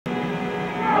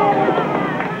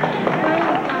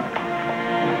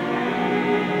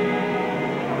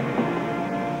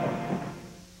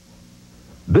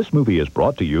This movie is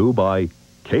brought to you by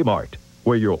Kmart,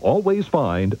 where you'll always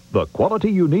find the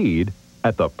quality you need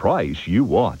at the price you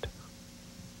want.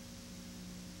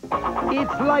 It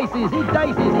slices, it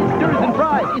dices, it stirs and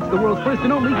fries. It's the world's first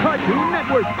and only Cartoon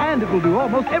Network, and it will do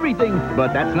almost everything.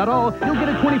 But that's not all. You'll get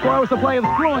a 24-hour supply of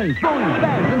scrollings, bowlings,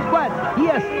 bangs, and splats.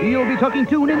 Yes, you'll be talking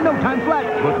Toon in no time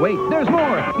flat. But wait, there's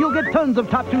more. You'll get tons of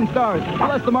top Toon stars,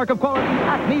 plus the mark of quality,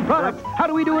 Acme products. How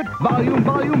do we do it? Volume,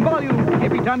 volume, volume.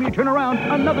 Every time you turn around,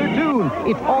 another Toon.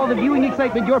 It's all the viewing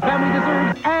excitement your family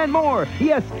deserves, and more.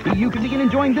 Yes, you can begin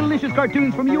enjoying delicious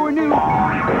cartoons from your new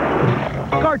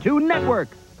Cartoon Network.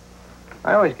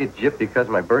 I always get gypped because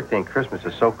my birthday and Christmas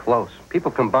are so close.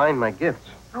 People combine my gifts.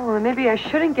 Oh, well, maybe I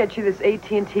shouldn't get you this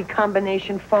AT&T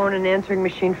combination phone and answering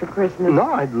machine for Christmas.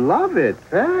 No, I'd love it.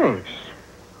 Thanks.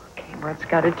 Kmart's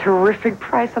got a terrific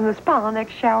price on the Spa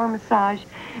Next shower massage.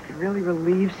 It really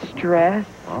relieves stress.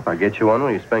 Well, if I get you one,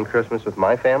 will you spend Christmas with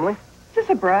my family? Is this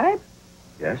a bribe?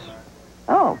 Yes.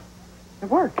 Oh, it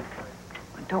worked.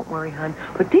 Well, don't worry, hon.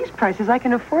 With these prices, I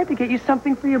can afford to get you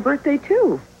something for your birthday,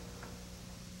 too.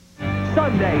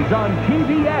 Sundays on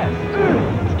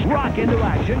TBS. Rock into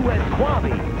action with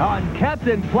Kwame on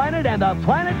Captain Planet and the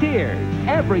Planeteers.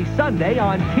 Every Sunday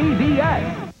on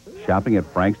TBS. Shopping at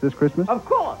Frank's this Christmas? Of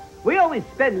course. We always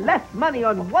spend less money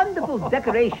on wonderful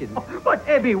decorations. But,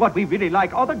 Abby, what we really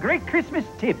like are the great Christmas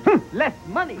tips. Less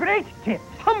money. Great tips.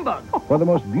 Humbug. For the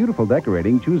most beautiful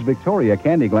decorating, choose Victoria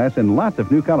Candy Glass in lots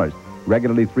of new colors.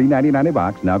 Regularly $3.99 a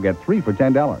box, now get 3 for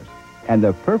 $10. And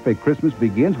the perfect Christmas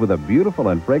begins with a beautiful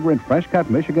and fragrant fresh-cut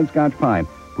Michigan Scotch pine,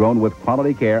 grown with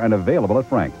quality care and available at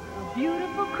Frank's.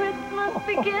 Beautiful Christmas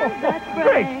begins at Frank's.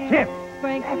 Great tip.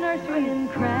 Frank's Nursery and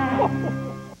Crafts.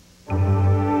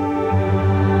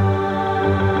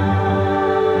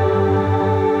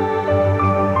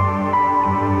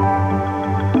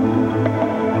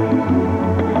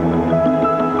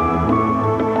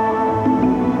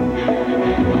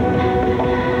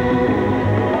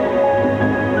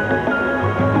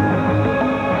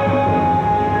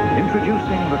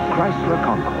 Chrysler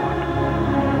Concord.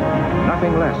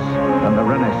 Nothing less than the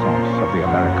renaissance of the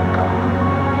American car.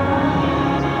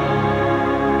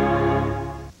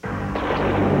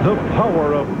 The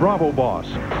power of Bravo Boss.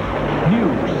 New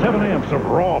 7 amps of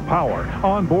raw power.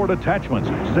 Onboard attachments.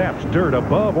 Zaps dirt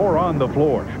above or on the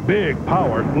floor. Big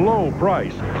power, low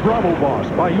price. Bravo Boss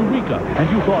by Eureka. And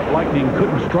you thought lightning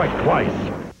couldn't strike twice.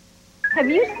 Have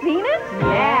you seen it?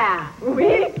 Yeah,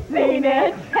 we've seen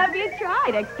it. Have you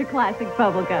tried Extra Classic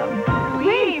Bubblegum?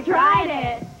 We've tried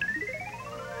it.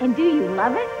 And do you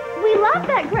love it? We love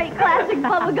that great classic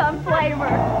bubblegum flavor.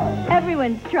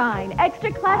 Everyone's trying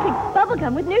Extra Classic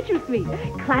Bubblegum with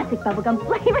NutraSweet. Classic bubblegum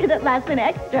flavor that lasts an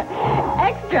extra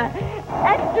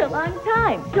long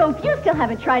time. So if you still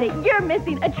haven't tried it, you're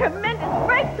missing a tremendous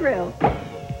breakthrough.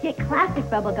 Get classic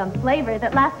bubblegum flavor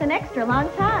that lasts an extra long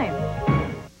time.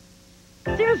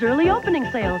 Sears early opening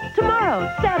sales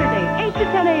tomorrow, Saturday, 8 to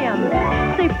 10 a.m.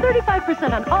 Save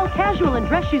 35% on all casual and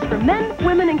dress shoes for men,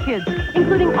 women, and kids,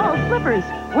 including all slippers,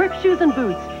 work shoes, and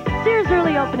boots. Sears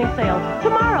early opening sales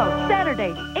tomorrow,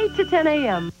 Saturday, 8 to 10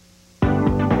 a.m.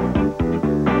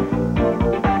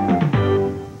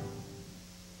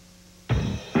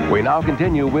 We now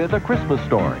continue with A Christmas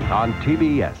Story on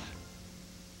TBS.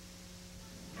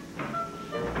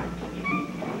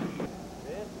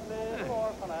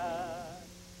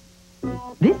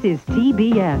 This is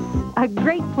TBS, a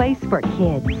great place for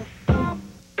kids.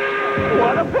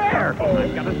 What a pair!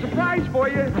 I've got a surprise for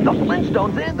you. The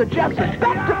Flintstones and the Jetsons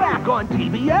back-to-back on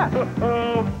TBS.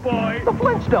 Oh, boy. The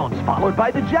Flintstones, followed by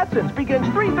the Jetsons, begins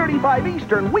 3:35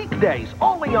 Eastern weekdays,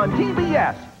 only on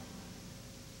TBS.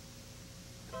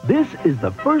 This is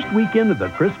the first weekend of the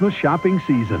Christmas shopping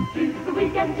season. It's the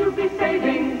weekend to be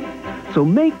saving. So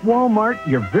make Walmart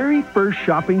your very first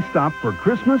shopping stop for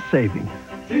Christmas saving.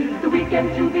 It's the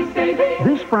weekend to be saving.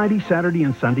 This Friday, Saturday,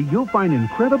 and Sunday, you'll find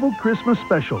incredible Christmas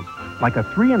specials, like a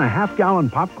 3.5-gallon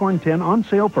popcorn tin on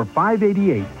sale for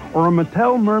 $5.88, or a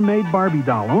Mattel Mermaid Barbie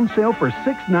doll on sale for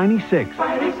 $6.96.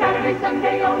 Friday, Saturday,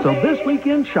 Sunday only. So this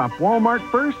weekend, shop Walmart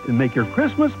first and make your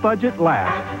Christmas budget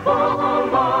last.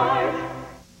 Walmart.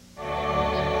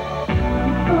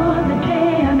 Before the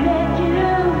day I met you,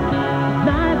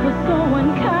 life was so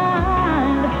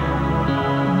unkind.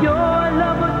 Your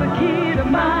love was the key to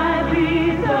my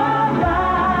peace of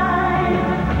mind.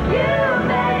 You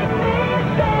make me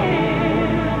feel.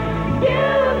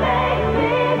 You make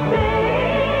me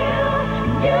feel.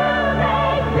 You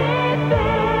make me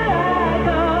feel like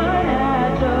a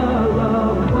natural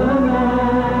woman.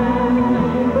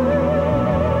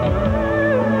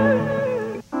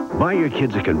 Buy your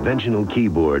kids a conventional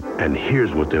keyboard, and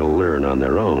here's what they'll learn on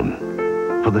their own.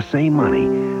 For the same money,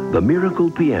 the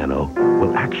Miracle Piano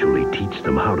will actually teach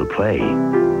them how to play.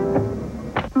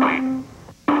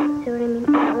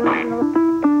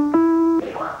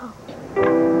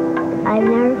 I've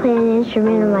never played an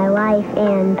instrument in my life,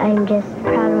 and I'm just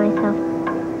proud of myself.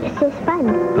 It's just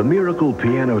fun. The Miracle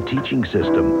Piano Teaching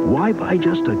System. Why buy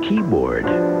just a keyboard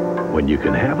when you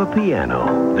can have a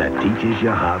piano that teaches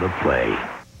you how to play?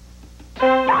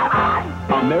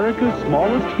 America's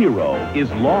smallest hero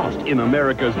is lost in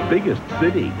America's biggest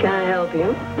city. Can I help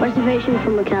you? Reservation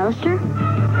for McAllister?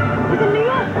 It's in New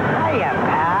York. Hiya,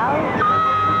 pal.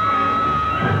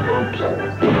 Oops.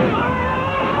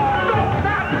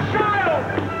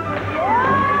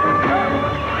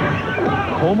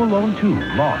 Home Alone 2,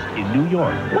 lost in New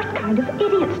York. What kind of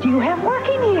idiots do you have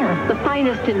working here? The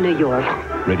finest in New York.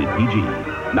 Rated PG.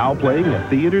 Now playing at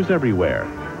theaters everywhere.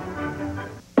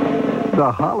 The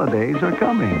holidays are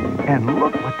coming, and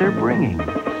look what they're bringing.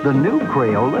 The new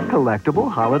Crayola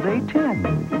Collectible Holiday Tin,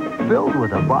 filled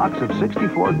with a box of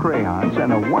 64 crayons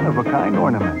and a one-of-a-kind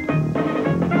ornament.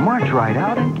 March right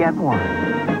out and get one.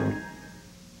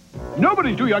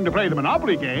 Nobody's too young to play the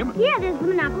Monopoly game. Yeah, there's the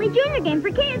Monopoly Junior game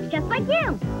for kids, just like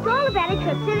you. It's all about a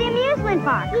trip to the amusement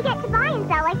park. You get to buy and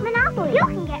sell like Monopoly. You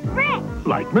can get rich.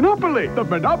 Like Monopoly, the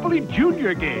Monopoly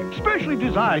Junior game, specially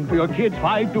designed for your kids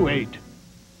 5 to 8.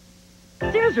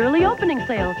 Sears early opening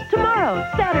sale. Tomorrow,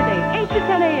 Saturday, 8 to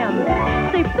 10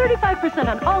 a.m. Save 35%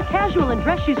 on all casual and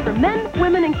dress shoes for men,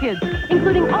 women, and kids,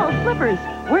 including all slippers,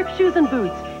 work shoes, and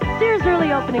boots. Sears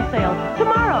early opening sale.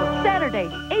 Tomorrow,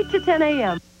 Saturday, 8 to 10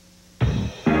 a.m.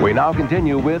 We now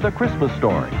continue with A Christmas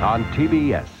Story on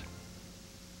TBS.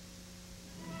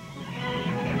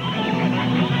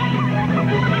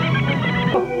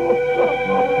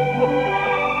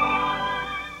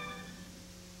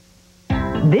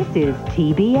 This is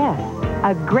TBS,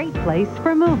 a great place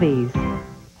for movies.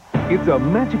 It's a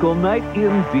magical night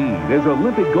indeed as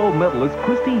Olympic gold medalist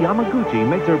Christy Yamaguchi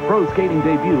makes her pro skating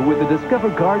debut with the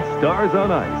Discover card Stars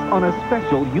on Ice on a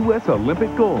special U.S.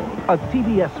 Olympic Gold, a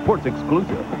TBS Sports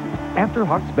exclusive. After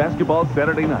Hawks basketball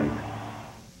Saturday night.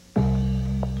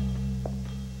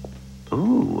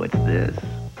 Ooh, what's this?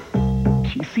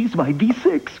 She sees my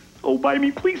V6. Oh, buy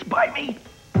me, please buy me.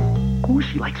 Ooh,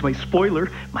 she likes my spoiler,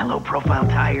 my low-profile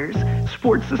tires,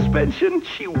 sports suspension.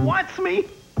 She wants me.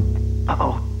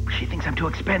 Uh-oh, she thinks I'm too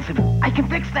expensive. I can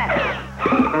fix that.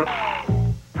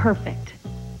 Perfect.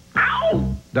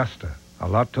 Ow! Duster, a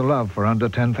lot to love for under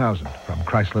 10,000 from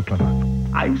Chrysler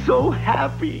Plymouth. I'm so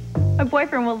happy. My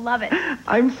boyfriend will love it.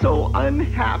 I'm so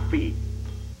unhappy.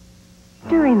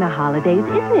 During the holidays,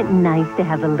 isn't it nice to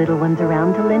have the little ones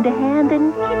around to lend a hand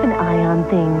and keep an eye on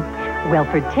things? Well,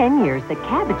 for 10 years, the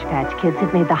Cabbage Patch Kids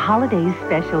have made the holidays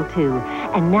special, too.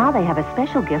 And now they have a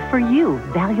special gift for you,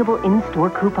 valuable in-store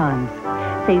coupons.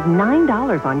 Save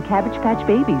 $9 on Cabbage Patch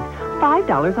Babies,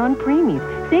 $5 on Preemies,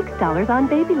 $6 on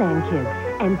Babyland Kids,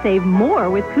 and save more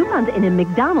with coupons in a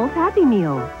McDonald's Happy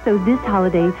Meal. So this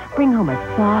holiday, bring home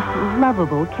a soft,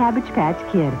 lovable Cabbage Patch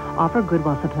Kid. Offer good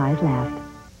while supplies last.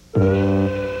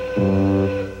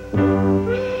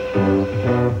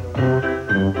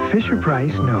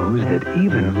 Fisher-Price knows that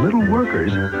even little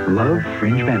workers love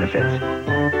fringe benefits.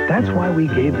 That's why we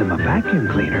gave them a vacuum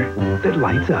cleaner that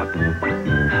lights up,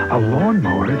 a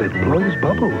lawnmower that blows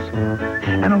bubbles,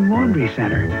 and a laundry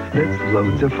center that's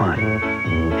loads of fun.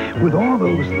 With all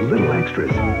those little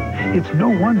extras, it's no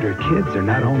wonder kids are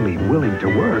not only willing to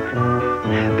work,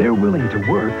 they're willing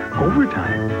to work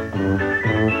overtime.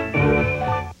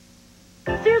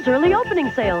 Sears early opening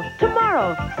sale.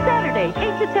 Tomorrow, Saturday,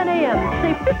 8 to 10 a.m.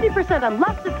 Save 50% on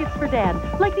lots of gifts for Dad,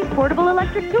 like these portable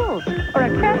electric tools, or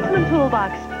a Craftsman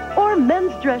toolbox, or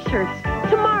men's dress shirts.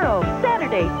 Tomorrow,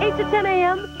 Saturday, 8 to 10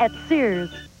 a.m. at Sears.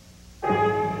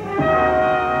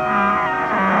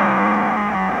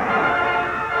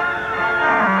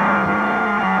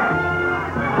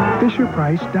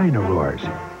 Fisher-Price Dino Roars.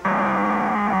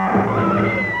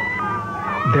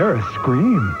 They're a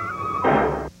scream.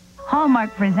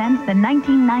 Hallmark presents the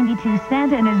 1992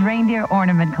 Santa and His Reindeer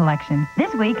Ornament Collection.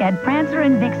 This week, add Prancer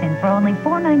and Vixen for only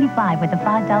 $4.95 with a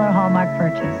 $5 Hallmark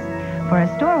purchase. For a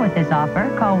store with this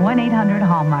offer, call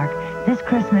 1-800-HALLMARK. This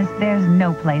Christmas, there's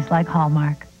no place like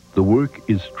Hallmark. The work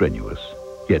is strenuous,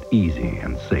 yet easy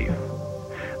and safe.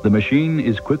 The machine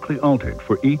is quickly altered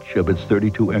for each of its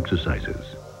 32 exercises,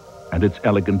 and its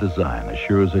elegant design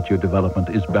assures that your development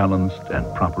is balanced and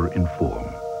proper in form.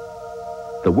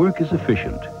 The work is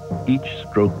efficient, each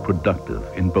stroke productive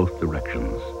in both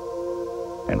directions.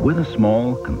 And with a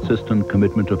small, consistent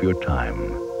commitment of your time,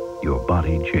 your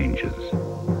body changes.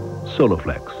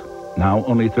 Soloflex, now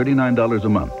only $39 a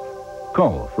month.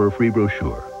 Call for a free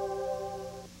brochure.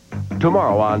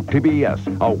 Tomorrow on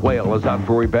TBS, a whale is out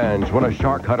for revenge when a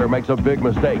shark hunter makes a big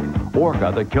mistake.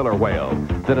 Orca, the killer whale.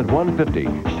 Then at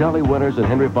 1:50, Shelley Winters and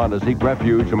Henry Fonda seek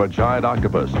refuge from a giant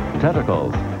octopus.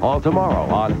 Tentacles. All tomorrow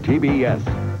on TBS.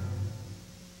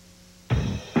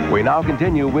 We now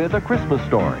continue with A Christmas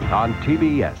Story on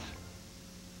TBS.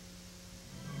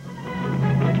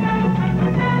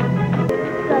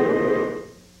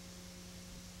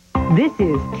 This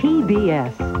is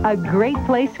TBS, a great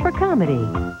place for comedy.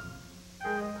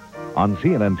 On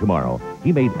CNN tomorrow,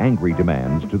 he made angry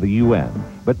demands to the UN,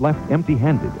 but left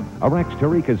empty-handed. Iraq's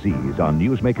Tariq Aziz on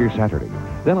Newsmaker Saturday.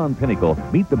 Then on Pinnacle,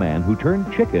 meet the man who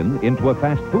turned chicken into a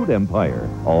fast food empire.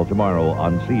 All tomorrow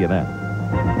on CNN.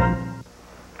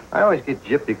 I always get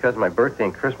gypped because my birthday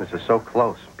and Christmas are so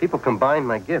close. People combine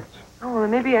my gifts. Oh, well,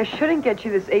 maybe I shouldn't get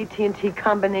you this AT&T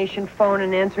combination phone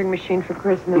and answering machine for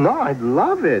Christmas. No, I'd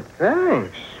love it.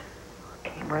 Thanks.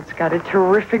 Kmart's got a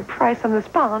terrific price on the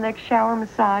spa neck shower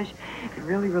massage. It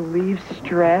really relieves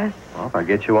stress. Well, if I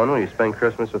get you one, will you spend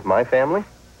Christmas with my family?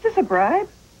 Is this a bribe?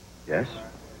 Yes.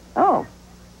 Oh,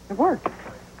 it worked.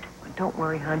 Well, don't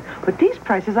worry, hon. With these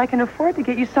prices, I can afford to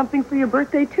get you something for your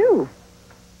birthday, too.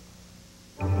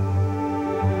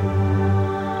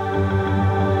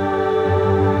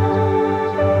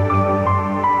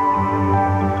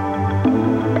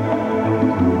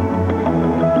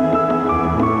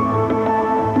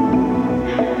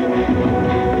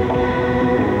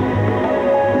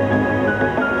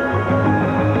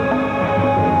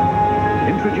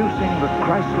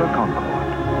 Chrysler Concord.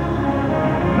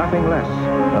 Nothing less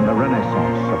than the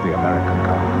renaissance of the American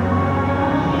car.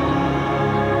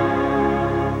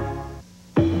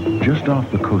 Just off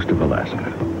the coast of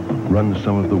Alaska runs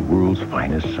some of the world's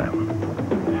finest salmon.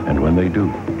 And when they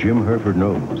do, Jim Herford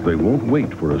knows they won't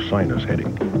wait for a sinus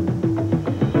headache.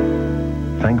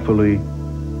 Thankfully,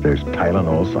 there's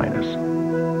Tylenol Sinus,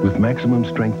 with maximum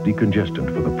strength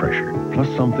decongestant for the pressure, plus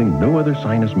something no other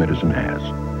sinus medicine has.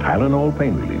 Tylenol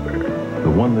Pain Reliever, the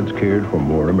one that's cared for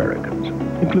more Americans,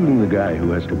 including the guy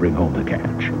who has to bring home the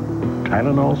cash.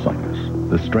 Tylenol Sinus,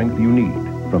 the strength you need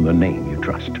from the name you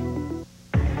trust.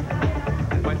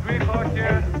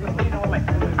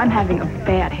 I'm having a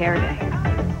bad hair day.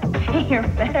 You're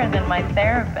better than my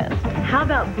therapist. How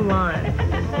about blonde?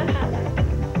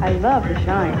 I love the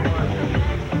shine.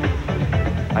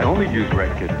 I only use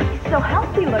Red Kid. So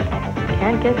healthy looking.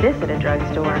 Can't get this at a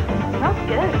drugstore. Smells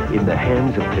good. In the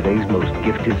hands of today's most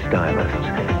gifted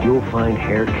stylists, you'll find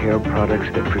hair care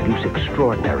products that produce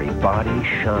extraordinary body,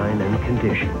 shine, and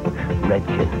condition. Red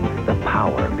Kit, the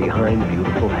power behind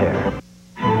beautiful hair.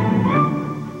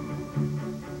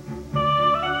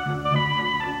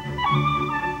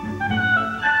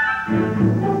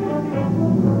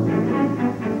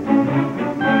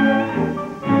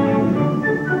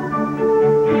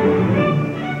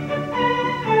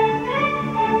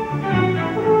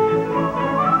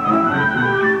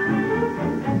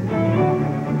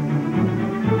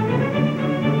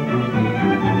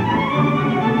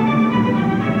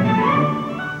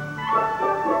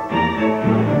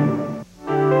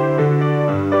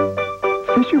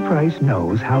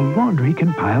 Knows how laundry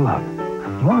can pile up.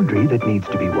 Laundry that needs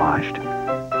to be washed,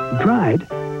 dried,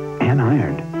 and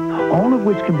ironed. All of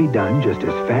which can be done just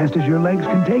as fast as your legs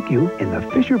can take you in the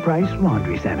Fisher-Price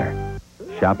Laundry Center.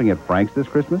 Shopping at Frank's this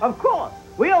Christmas? Of course.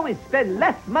 We always spend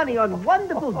less money on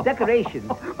wonderful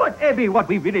decorations. But, Abby, what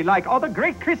we really like are the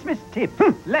great Christmas tips.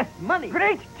 Less money.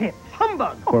 Great tips.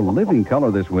 Humbug. For living color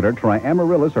this winter, try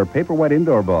amaryllis or paper white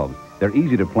indoor bulbs. They're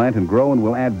easy to plant and grow and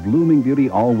will add blooming beauty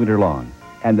all winter long.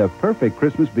 And the perfect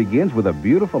Christmas begins with a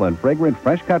beautiful and fragrant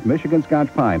fresh-cut Michigan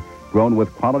Scotch pine, grown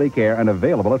with quality care and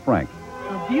available at Frank's.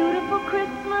 A beautiful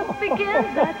Christmas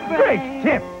begins at Frank's. Great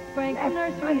tip. Frank's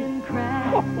Nursery and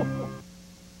Crafts.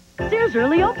 Sears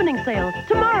early opening sale.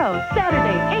 Tomorrow,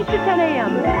 Saturday, 8 to 10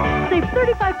 a.m. Save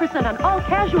 35% on all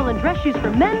casual and dress shoes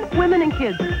for men, women, and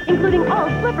kids, including all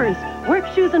slippers, work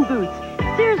shoes, and boots.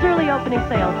 Sears early opening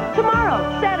sale.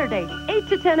 Tomorrow, Saturday, 8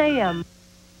 to 10 a.m.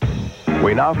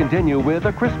 We now continue with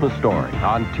A Christmas Story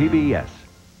on TBS.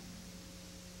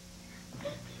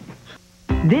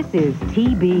 This is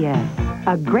TBS,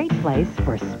 a great place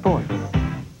for sports.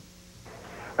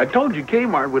 I told you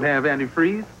Kmart would have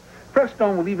antifreeze.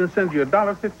 Prestone will even send you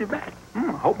 $1.50 back. I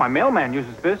hope my mailman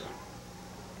uses this.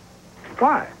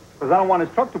 Why? Because I don't want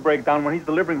his truck to break down when he's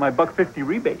delivering my $1.50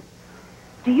 rebate.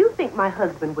 Do you think my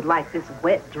husband would like this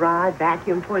wet, dry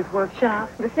vacuum for his workshop?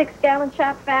 The 6-gallon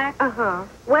shop vac? Uh-huh.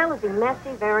 Well, is he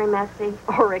messy, very messy,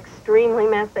 or extremely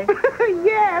messy?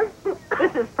 Yes!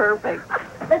 This is perfect.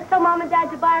 Let's tell Mom and Dad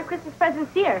to buy our Christmas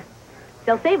presents here.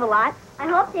 They'll save a lot. I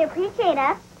hope they appreciate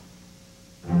us.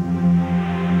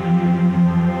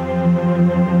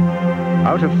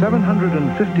 Out of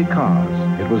 750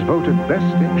 cars, it was voted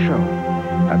best in show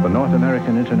at the North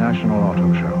American International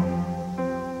Auto Show.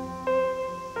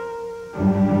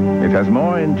 It has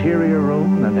more interior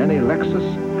room than any Lexus,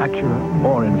 Acura,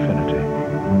 or Infiniti.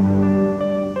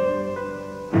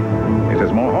 It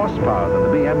has more horsepower than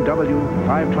the BMW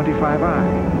 525i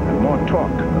and more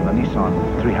torque than the Nissan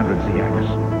 300ZX.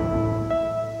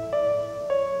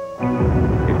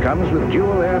 It comes with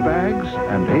dual airbags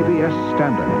and ABS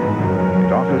standard.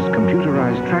 It offers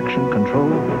computerized traction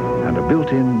control and a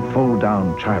built-in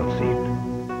fold-down child seat.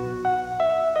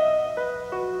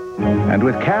 And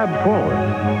with cab forward,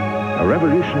 a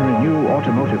revolutionary new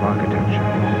automotive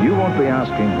architecture, you won't be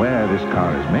asking where this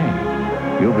car is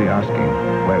made. You'll be asking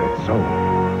where it's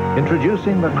sold.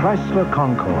 Introducing the Chrysler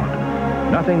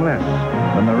Concorde. Nothing less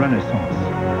than the renaissance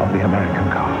of the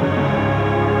American car.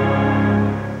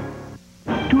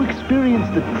 To experience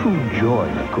the true joy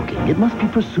of cooking, it must be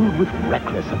pursued with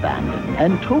reckless abandon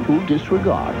and total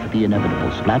disregard for the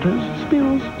inevitable splatters,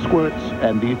 spills, squirts,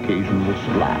 and the occasional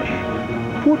splash.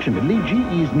 Fortunately,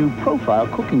 GE's new profile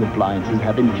cooking appliances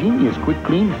have ingenious quick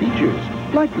clean features,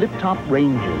 like lift-top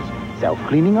ranges,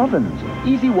 self-cleaning ovens,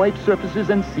 easy wipe surfaces,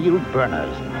 and sealed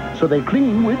burners. So they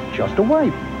clean with just a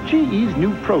wipe. GE's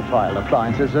new profile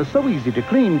appliances are so easy to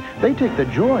clean, they take the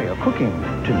joy of cooking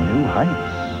to new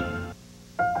heights.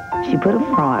 She put a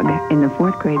frog in the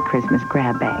 4th grade Christmas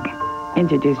grab bag,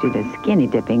 introduced you to skinny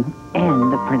dipping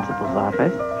and the principal's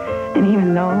office. And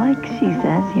even though, like she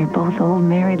says, you're both old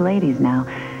married ladies now,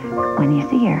 when you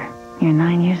see her, you're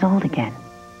 9 years old again.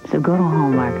 So go to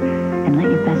Hallmark and let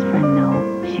your best friend know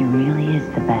she really is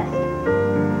the best.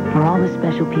 For all the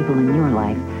special people in your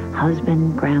life,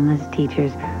 husband, grandmas,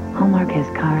 teachers, Hallmark has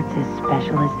cards as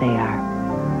special as they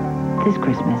are. This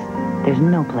Christmas, there's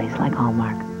no place like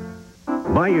Hallmark.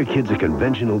 Buy your kids a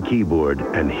conventional keyboard,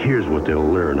 and here's what they'll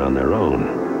learn on their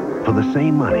own. For the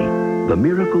same money, the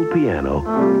Miracle Piano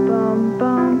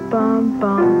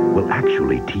will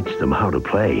actually teach them how to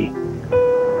play.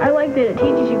 I like that it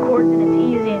teaches you chords and it's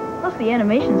easy. Plus, the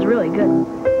animation's really good.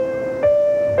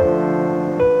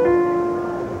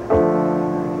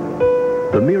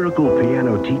 The Miracle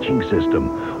Piano Teaching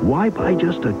System. Why buy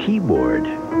just a keyboard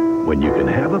when you can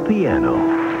have a piano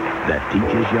that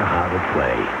teaches you how to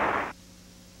play?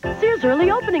 Sears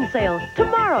early opening sale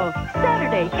tomorrow,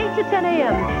 Saturday, 8 to 10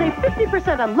 a.m. Save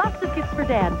 50% on lots of gifts for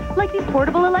Dad, like these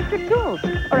portable electric tools,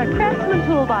 or a Craftsman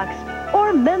toolbox,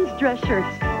 or men's dress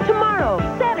shirts. Tomorrow,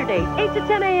 Saturday, 8 to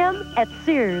 10 a.m. at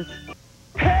Sears.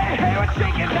 Hey, we're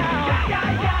shaking now.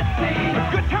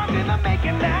 Yeah, good times in the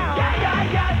making now.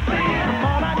 Yeah, come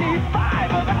on, I need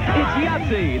 5 of a kind. It's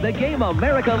Yahtzee, the game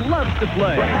America loves to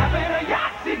play. We're having a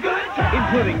Yahtzee good time.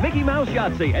 Including Mickey Mouse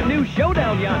Yahtzee and new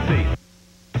Showdown Yahtzee.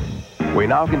 We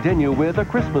now continue with A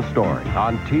Christmas Story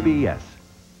on TBS.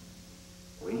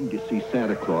 Waiting to see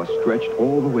Santa Claus stretched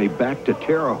all the way back to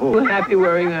Terre Haute. You happy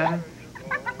wearing that?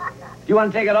 Do you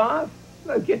want to take it off?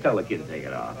 Tell the kid to take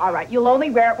it off. All right, you'll only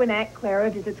wear it when Aunt Clara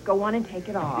visits. Go on and take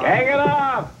it off. Take it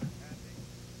off!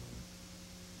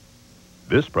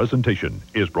 This presentation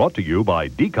is brought to you by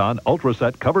Decon Ultra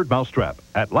Set Covered Mousetrap.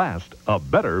 At last, a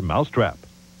better mousetrap.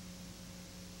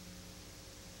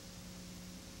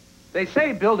 They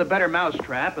say build a better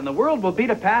mousetrap and the world will beat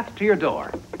a path to your door.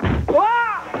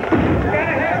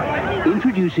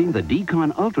 Introducing the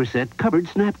Decon Ultra Set Covered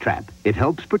Snap Trap. It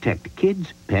helps protect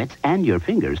kids, pets, and your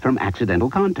fingers from accidental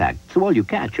contact, so all you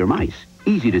catch are mice.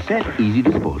 Easy to set, easy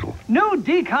disposal. New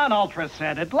Decon Ultra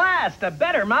Set. At last, a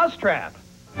better mousetrap.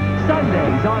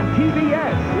 Sundays on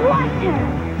TBS.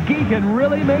 Water! Geek can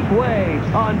really make waves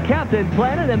on Captain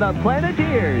Planet and the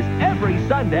Planeteers. Every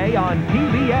Sunday on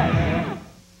TBS.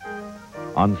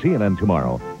 On CNN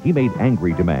tomorrow, he made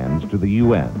angry demands to the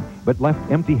UN, but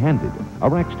left empty-handed.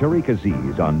 Iraq's Tariq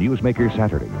Aziz on Newsmaker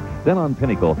Saturday. Then on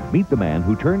Pinnacle, meet the man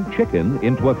who turned chicken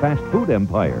into a fast food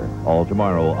empire. All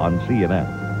tomorrow on CNN.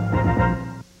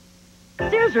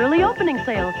 Sears early opening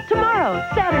sale tomorrow,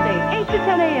 Saturday, 8 to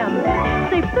 10 a.m.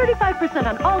 Save 35%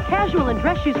 on all casual and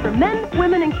dress shoes for men,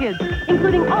 women, and kids,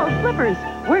 including all slippers,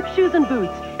 work shoes, and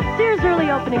boots. Sears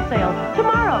early opening sale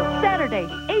tomorrow, Saturday,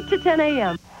 8 to 10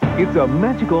 a.m. It's a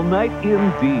magical night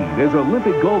indeed as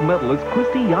Olympic gold medalist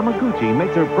Christy Yamaguchi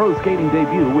makes her pro skating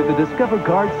debut with the Discover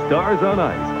Card Stars on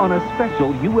Ice on a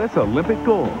special U.S. Olympic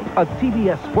Gold, a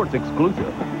TBS Sports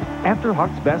exclusive. After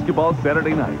Hawks basketball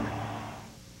Saturday night.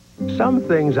 Some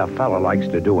things a fella likes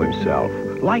to do himself,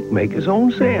 like make his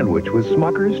own sandwich with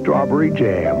Smucker's strawberry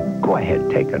jam. Go ahead,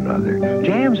 take another.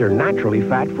 Jams are naturally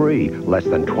fat-free, less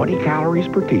than 20 calories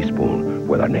per teaspoon.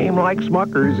 With a name like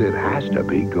Smucker's, it has to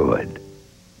be good.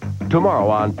 Tomorrow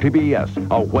on TBS,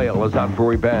 a whale is out for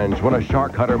revenge when a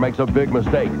shark hunter makes a big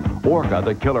mistake. Orca,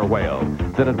 the killer whale.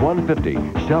 Then at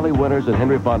 1:50, Shelley Winters and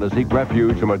Henry Fonda seek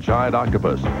refuge from a giant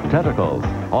octopus. Tentacles.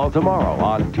 All tomorrow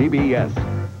on TBS.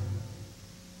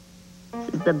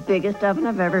 This is the biggest oven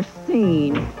I've ever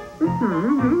seen.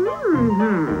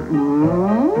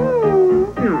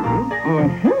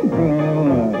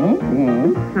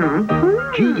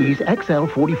 GE's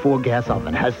XL44 gas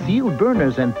oven has sealed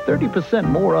burners and 30%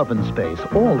 more oven space,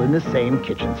 all in the same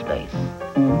kitchen space.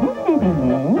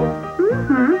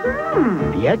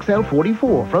 The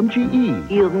XL44 from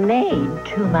GE. You've made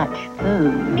too much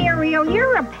food. Muriel,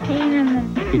 you're a pain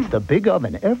in the... It's the big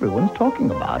oven everyone's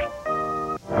talking about.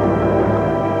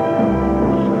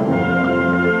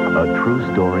 A true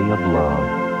story of love,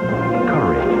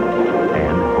 courage,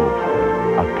 and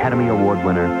hope. Academy Award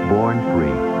winner, Born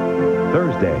Free.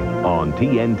 Thursday on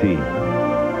TNT.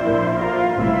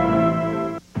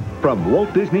 From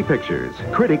Walt Disney Pictures,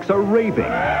 critics are raving.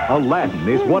 Aladdin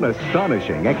is one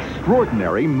astonishing,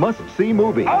 extraordinary, must-see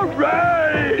movie. All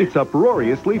right! It's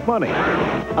uproariously funny,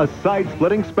 a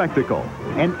side-splitting spectacle,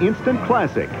 an instant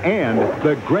classic, and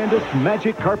the grandest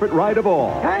magic carpet ride of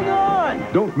all. Hang on!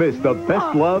 Don't miss the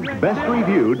best-loved,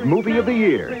 best-reviewed movie of the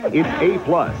year. It's A+,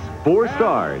 4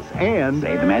 stars, and...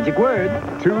 Say the magic word.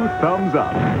 2 thumbs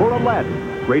up for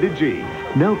Aladdin, rated G.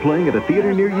 Now playing at a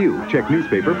theater near you. Check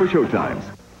newspaper for showtimes.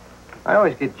 I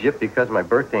always get gypped because my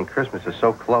birthday and Christmas are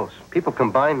so close. People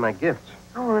combine my gifts.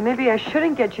 Oh, well, maybe I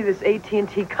shouldn't get you this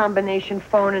AT&T combination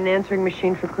phone and answering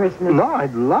machine for Christmas. No,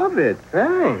 I'd love it.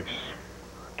 Thanks.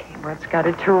 Kmart's got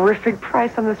a terrific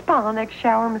price on the spa neck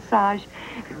shower massage.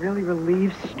 It really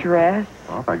relieves stress.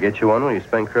 Well, if I get you one, will you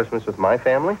spend Christmas with my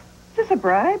family? Is this a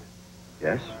bribe?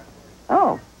 Yes.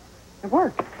 Oh, it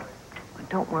worked. Well,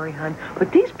 don't worry, hon. With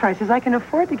these prices, I can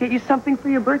afford to get you something for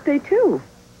your birthday, too.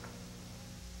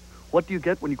 What do you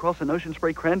get when you cross an ocean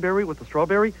spray cranberry with a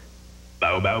strawberry?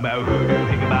 Bow, bow, bow, hoodoo,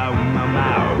 hicka, bow, bow,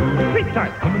 bow.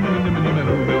 Retard.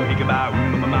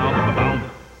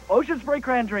 Ocean spray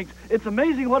cran drinks. It's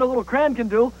amazing what a little cran can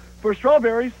do for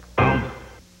strawberries.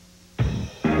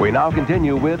 We now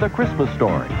continue with A Christmas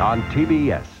Story on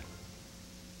TBS.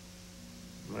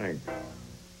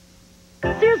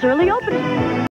 Sears early opening.